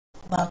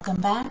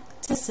Welcome back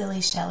to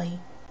Silly Shelly.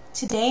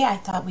 Today I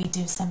thought we'd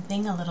do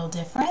something a little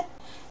different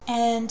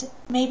and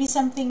maybe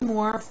something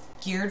more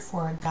geared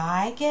for a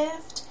guy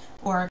gift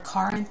or a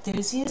car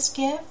enthusiast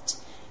gift,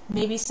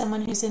 maybe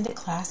someone who's into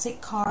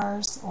classic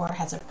cars or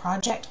has a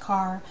project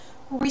car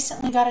or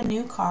recently got a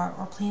new car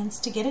or plans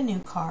to get a new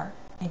car.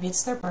 Maybe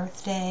it's their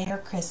birthday or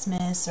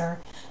Christmas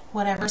or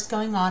whatever's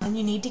going on and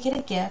you need to get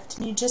a gift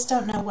and you just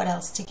don't know what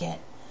else to get.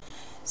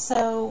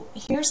 So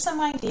here's some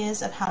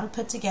ideas of how to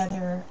put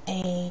together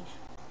a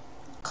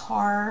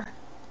car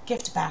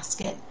gift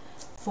basket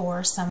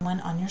for someone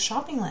on your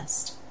shopping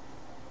list.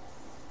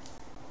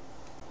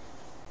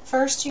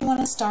 First, you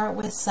want to start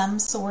with some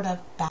sort of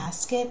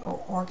basket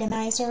or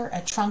organizer, a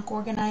trunk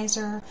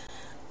organizer,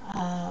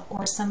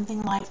 or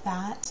something like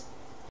that,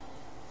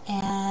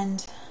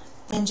 and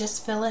then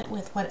just fill it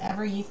with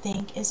whatever you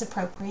think is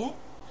appropriate.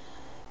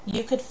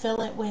 You could fill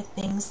it with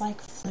things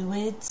like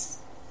fluids,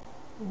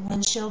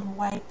 windshield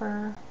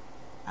washer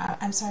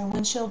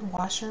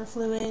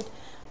fluid,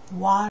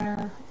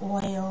 water,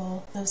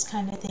 oil, those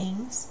kind of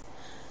things.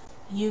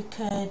 You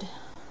could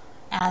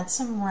add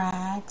some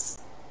rags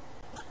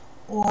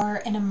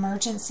or an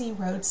emergency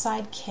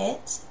roadside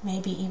kit,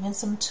 maybe even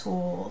some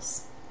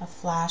tools, a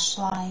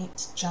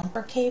flashlight,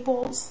 jumper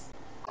cables,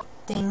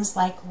 things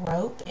like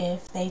rope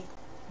if they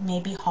may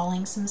be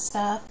hauling some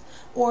stuff,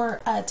 or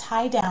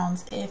tie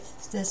downs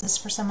if this is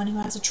for someone who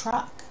has a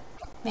truck.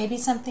 Maybe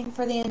something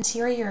for the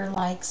interior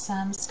like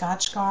some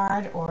Scotch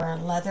Guard or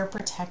leather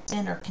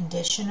protectant or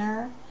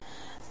conditioner,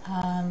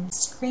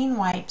 screen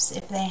wipes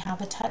if they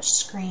have a touch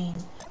screen,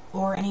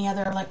 or any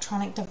other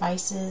electronic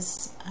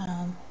devices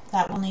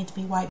that will need to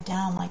be wiped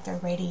down like their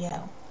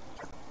radio.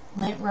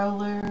 Lint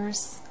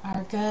rollers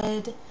are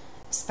good,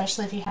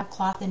 especially if you have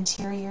cloth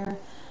interior.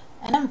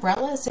 An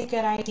umbrella is a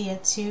good idea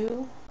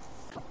too.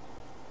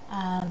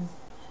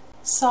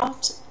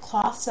 Soft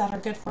cloths that are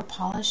good for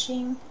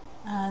polishing,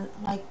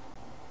 like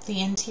the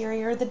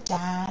interior, the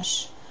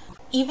dash,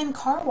 even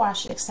car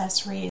wash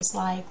accessories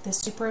like the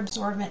super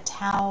absorbent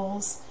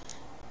towels,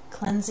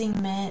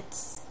 cleansing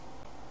mitts,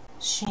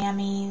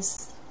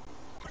 chamois,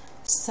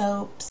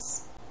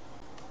 soaps,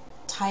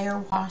 tire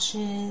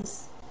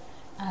washes,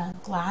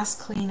 glass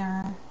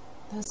cleaner,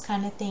 those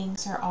kind of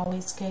things are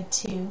always good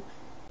too.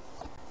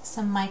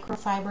 Some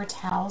microfiber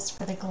towels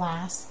for the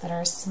glass that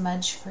are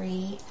smudge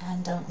free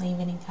and don't leave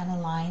any kind of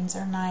lines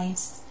are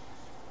nice.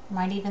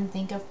 Might even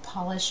think of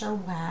polish or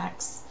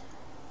wax.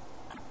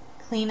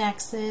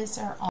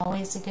 Kleenexes are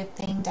always a good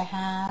thing to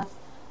have.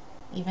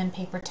 Even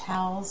paper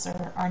towels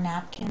or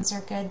napkins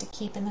are good to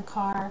keep in the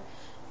car.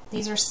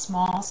 These are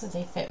small so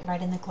they fit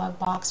right in the glove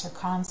box or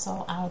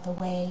console out of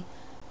the way.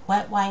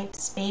 Wet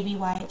wipes, baby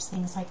wipes,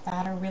 things like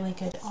that are really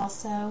good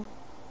also.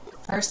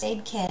 First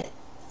aid kit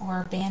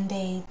or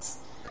band-aids.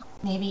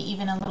 Maybe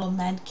even a little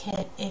med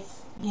kit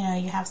if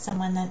you have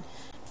someone that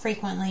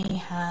frequently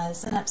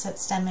has an upset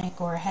stomach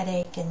or a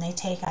headache and they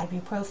take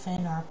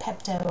ibuprofen or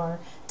Pepto or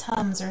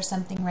Tums or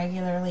something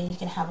regularly. You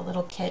can have a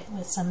little kit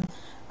with some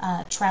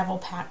travel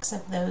packs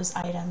of those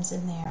items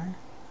in there.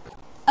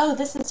 Oh,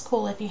 this is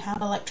cool if you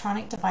have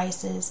electronic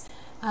devices.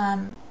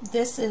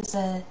 This is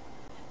a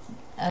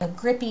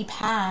grippy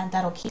pad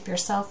that'll keep your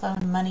cell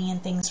phone, money,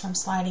 and things from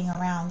sliding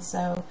around.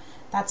 So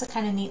that's a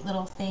kind of neat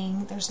little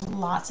thing. There's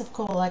lots of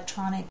cool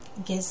electronic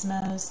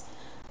gizmos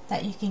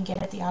that you can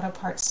get at the auto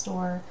parts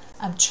store.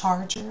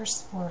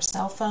 Chargers for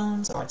cell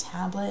phones or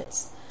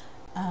tablets,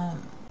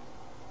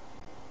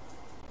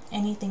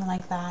 anything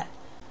like that.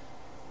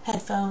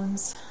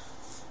 Headphones,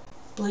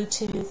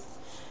 Bluetooth,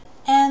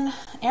 and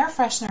air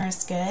freshener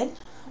is good,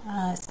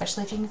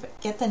 especially if you can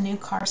get the new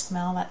car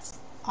smell. That's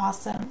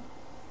awesome.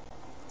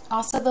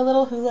 Also the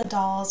little hula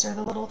dolls or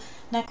the little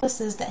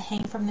necklaces that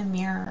hang from the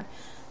mirror,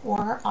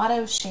 or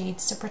auto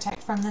shades to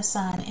protect from the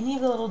sun, any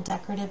of the little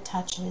decorative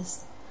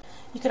touches.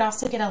 You could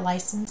also get a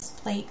license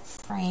plate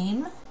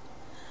frame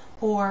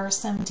or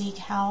some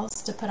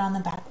decals to put on the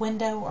back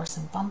window or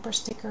some bumper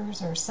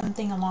stickers or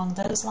something along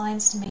those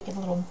lines to make it a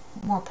little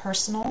more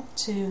personal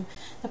to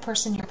the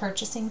person you're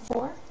purchasing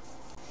for.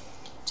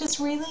 Just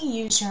really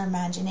use your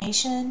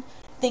imagination.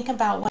 Think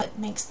about what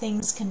makes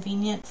things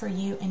convenient for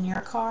you in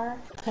your car.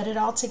 Put it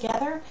all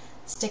together,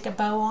 stick a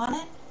bow on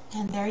it,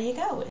 and there you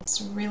go.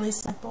 It's really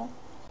simple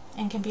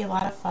and can be a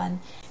lot of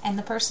fun. And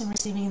the person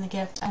receiving the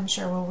gift, I'm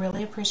sure, will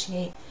really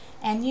appreciate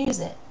and use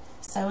it.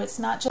 So it's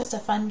not just a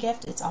fun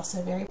gift, it's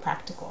also very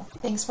practical.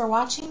 Thanks for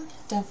watching.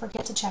 Don't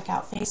forget to check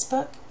out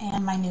Facebook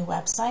and my new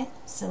website,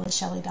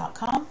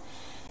 sillyshelly.com.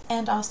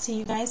 And I'll see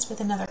you guys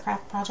with another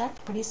craft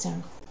project pretty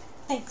soon.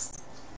 Thanks.